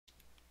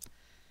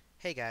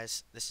Hey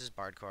guys, this is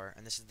Bardcore,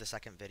 and this is the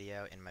second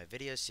video in my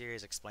video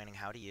series explaining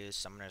how to use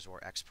Summoner's War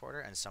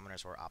Exporter and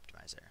Summoner's War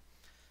Optimizer.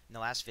 In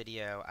the last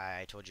video,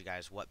 I told you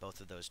guys what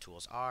both of those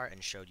tools are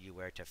and showed you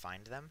where to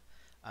find them.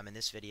 In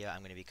this video,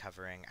 I'm going to be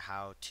covering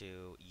how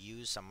to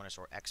use Summoner's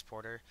War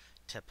Exporter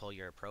to pull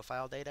your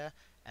profile data,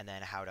 and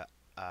then how to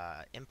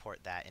import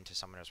that into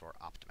Summoner's War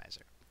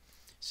Optimizer.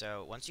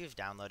 So once you've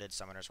downloaded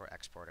Summoner's War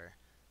Exporter,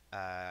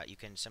 you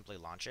can simply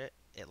launch it.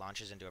 It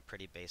launches into a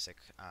pretty basic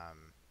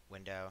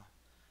window.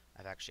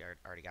 I've actually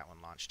already got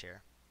one launched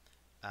here.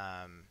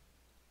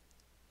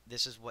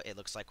 This is what it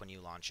looks like when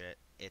you launch it.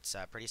 It's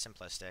pretty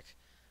simplistic.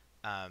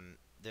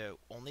 The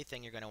only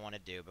thing you're going to want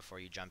to do before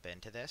you jump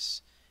into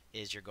this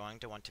is you're going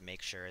to want to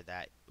make sure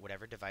that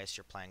whatever device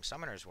you're playing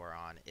Summoner's War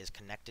on is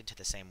connected to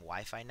the same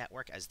Wi-Fi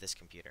network as this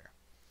computer.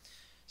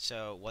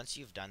 So once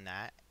you've done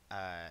that,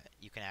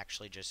 you can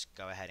actually just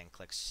go ahead and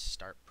click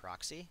Start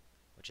Proxy,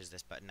 which is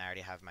this button. I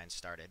already have mine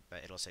started,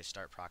 but it'll say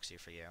Start Proxy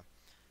for you.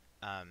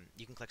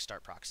 You can click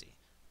Start Proxy.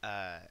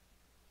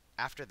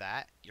 After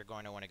that, you're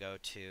going to want to go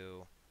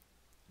to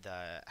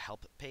the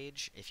help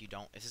page. If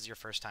this is your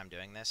first time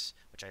doing this,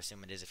 which I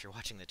assume it is if you're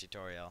watching the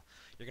tutorial,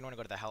 you're going to want to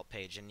go to the help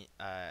page, and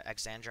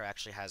Xzandro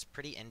actually has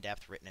pretty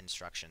in-depth written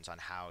instructions on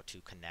how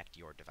to connect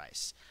your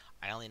device.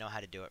 I only know how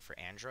to do it for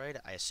Android.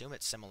 I assume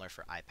it's similar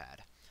for iPad.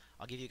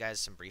 I'll give you guys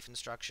some brief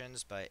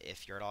instructions, but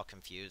if you're at all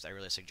confused, I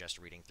really suggest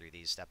reading through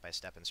these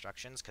step-by-step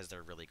instructions because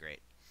they're really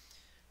great.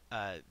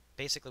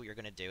 Basically what you're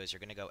going to do is you're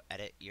going to go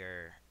edit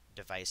your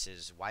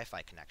device's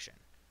Wi-Fi connection.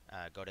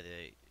 Go to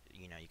the,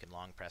 you can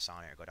long press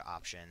on it or go to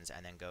options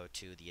and then go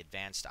to the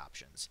advanced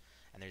options.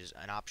 And there's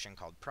an option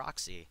called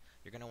proxy.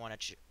 You're going to want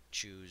to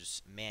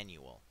choose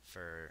manual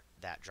for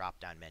that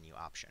drop-down menu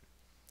option.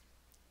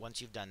 Once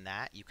you've done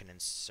that, you can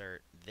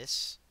insert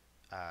this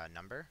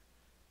number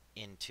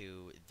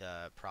into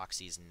the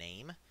proxy's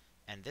name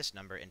and this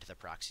number into the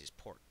proxy's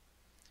port.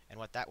 And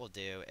what that will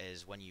do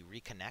is when you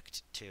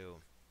reconnect to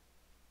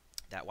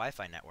that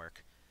Wi-Fi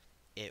network,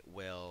 it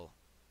will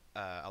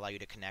allow you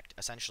to connect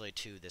essentially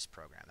to this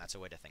program. That's a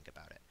way to think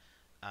about it.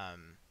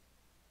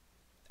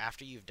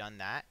 After you've done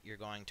that, you're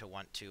going to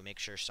want to make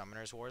sure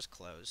Summoner's War is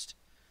closed.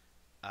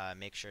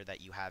 Make sure that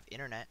you have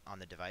internet on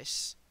the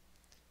device,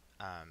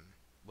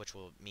 which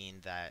will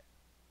mean that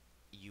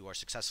you are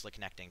successfully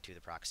connecting to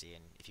the proxy.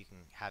 And if you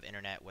can have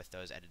internet with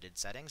those edited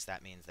settings,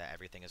 that means that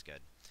everything is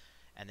good.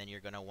 And then you're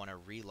going to want to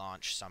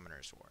relaunch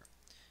Summoner's War.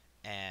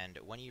 And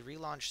when you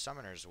relaunch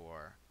Summoner's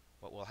War,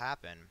 what will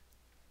happen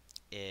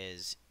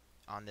is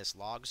on this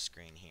log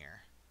screen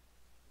here,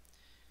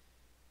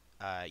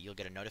 you'll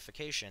get a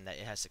notification that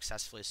it has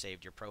successfully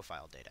saved your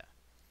profile data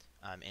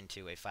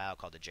into a file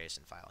called a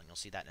JSON file, and you'll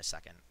see that in a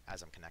second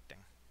as I'm connecting.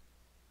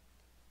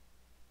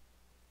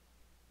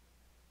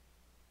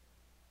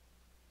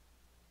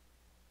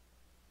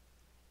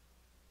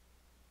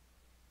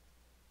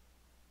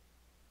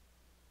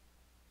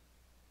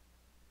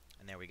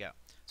 And there we go.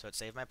 So it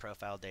saved my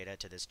profile data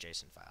to this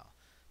JSON file.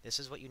 This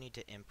is what you need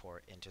to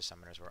import into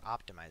Summoner's War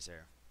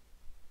Optimizer.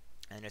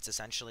 And it's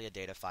essentially a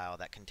data file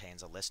that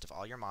contains a list of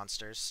all your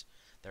monsters,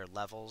 their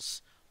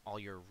levels, all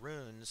your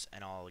runes,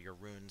 and all your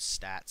runes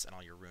stats, and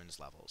all your runes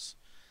levels.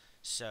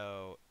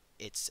 So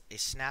it's a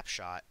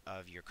snapshot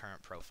of your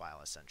current profile,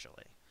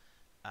 essentially.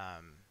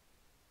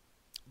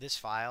 This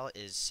file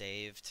is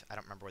saved, I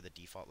don't remember where the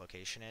default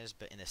location is,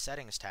 but in the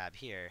settings tab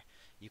here,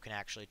 you can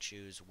actually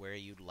choose where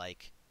you'd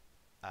like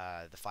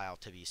the file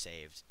to be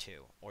saved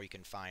to, or you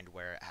can find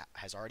where it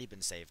has already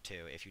been saved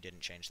to if you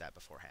didn't change that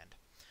beforehand.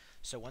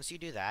 So once you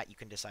do that, you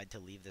can decide to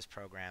leave this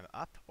program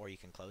up or you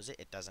can close it.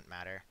 It doesn't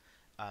matter.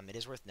 It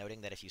is worth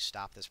noting that if you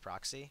stop this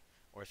proxy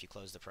or if you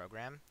close the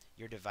program,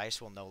 your device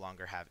will no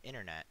longer have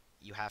internet.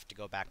 You have to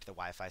go back to the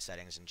Wi-Fi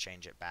settings and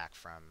change it back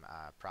from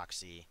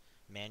proxy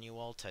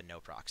manual to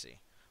no proxy,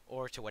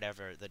 or to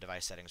whatever the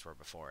device settings were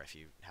before if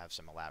you have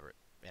some elaborate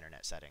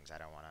internet settings. I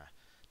don't want to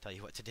tell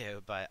you what to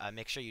do, but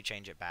make sure you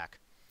change it back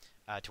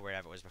to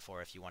wherever it was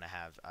before if you want to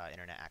have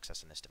internet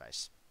access in this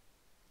device.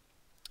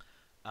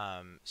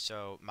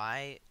 So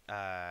my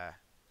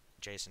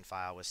JSON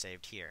file was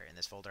saved here in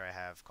this folder I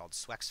have called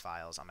Swex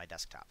files on my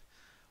desktop.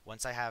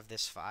 Once I have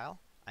this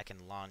file, I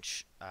can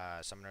launch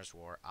Summoner's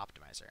War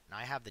Optimizer. Now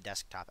I have the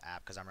desktop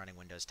app because I'm running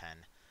Windows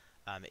 10.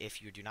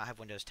 If you do not have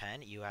Windows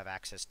 10, you have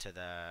access to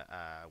the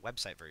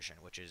website version,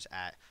 which is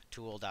at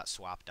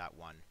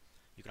tool.swop.1.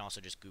 You can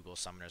also just Google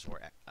Summoner's War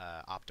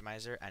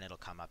Optimizer, and it'll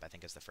come up, I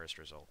think, as the first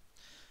result.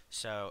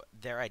 So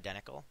they're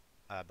identical,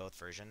 both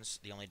versions.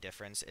 The only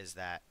difference is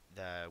that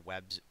the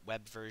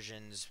web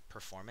version's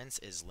performance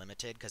is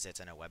limited because it's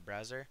in a web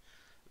browser,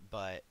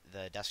 but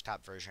the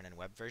desktop version and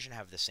web version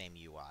have the same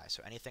UI.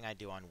 So anything I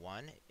do on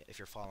one, if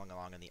you're following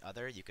along on the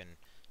other, you can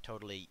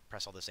totally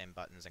press all the same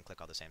buttons and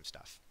click all the same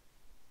stuff.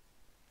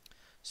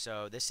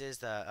 So this is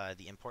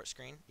the import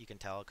screen. You can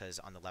tell because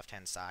on the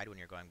left-hand side when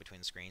you're going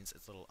between screens,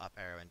 it's a little up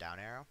arrow and down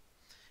arrow.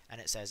 And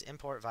it says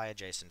import via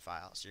JSON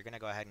file. So you're going to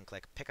go ahead and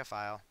click pick a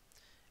file,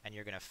 and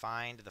you're going to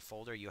find the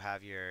folder you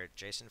have your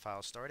JSON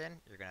file stored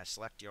in. You're going to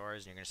select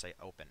yours, and you're going to say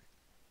open.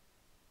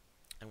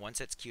 And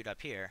once it's queued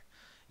up here,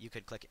 you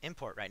could click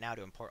import right now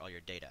to import all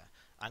your data.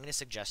 I'm going to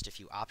suggest a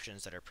few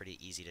options that are pretty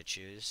easy to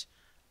choose.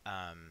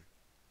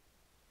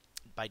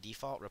 By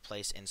default,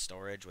 replace in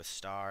storage with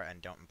star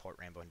and don't import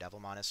Rainbow and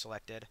Devilmon is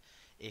selected.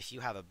 If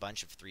you have a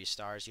bunch of 3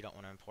 stars you don't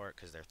want to import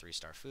because they're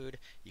 3-star food,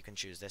 you can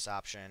choose this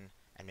option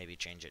and maybe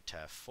change it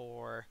to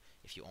 4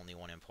 if you only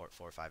want to import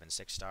 4, 5, and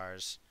 6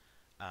 stars.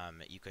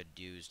 You could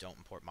use don't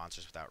import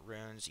monsters without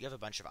runes. You have a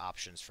bunch of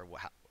options for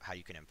how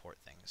you can import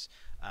things.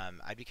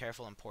 I'd be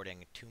careful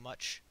importing too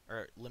much,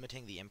 or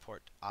limiting the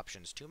import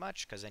options too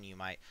much, because then you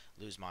might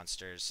lose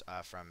monsters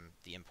from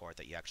the import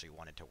that you actually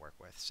wanted to work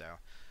with. So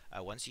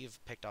once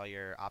you've picked all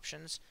your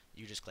options,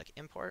 you just click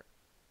import,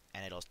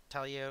 and it'll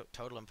tell you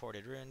total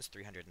imported runes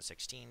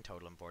 316,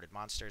 total imported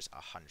monsters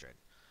 100.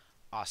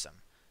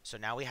 Awesome. So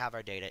now we have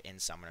our data in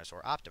Summoners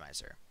War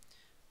Optimizer.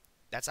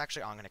 That's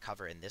actually all I'm going to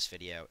cover in this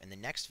video. In the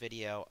next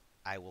video,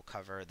 I will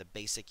cover the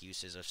basic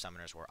uses of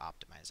Summoners War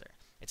Optimizer.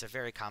 It's a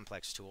very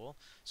complex tool,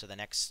 so the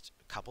next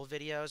couple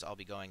videos I'll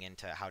be going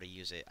into how to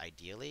use it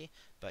ideally,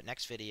 but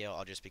next video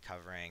I'll just be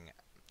covering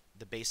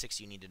the basics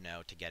you need to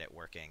know to get it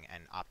working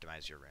and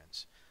optimize your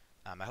runes.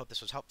 I hope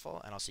this was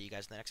helpful, and I'll see you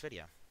guys in the next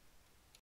video.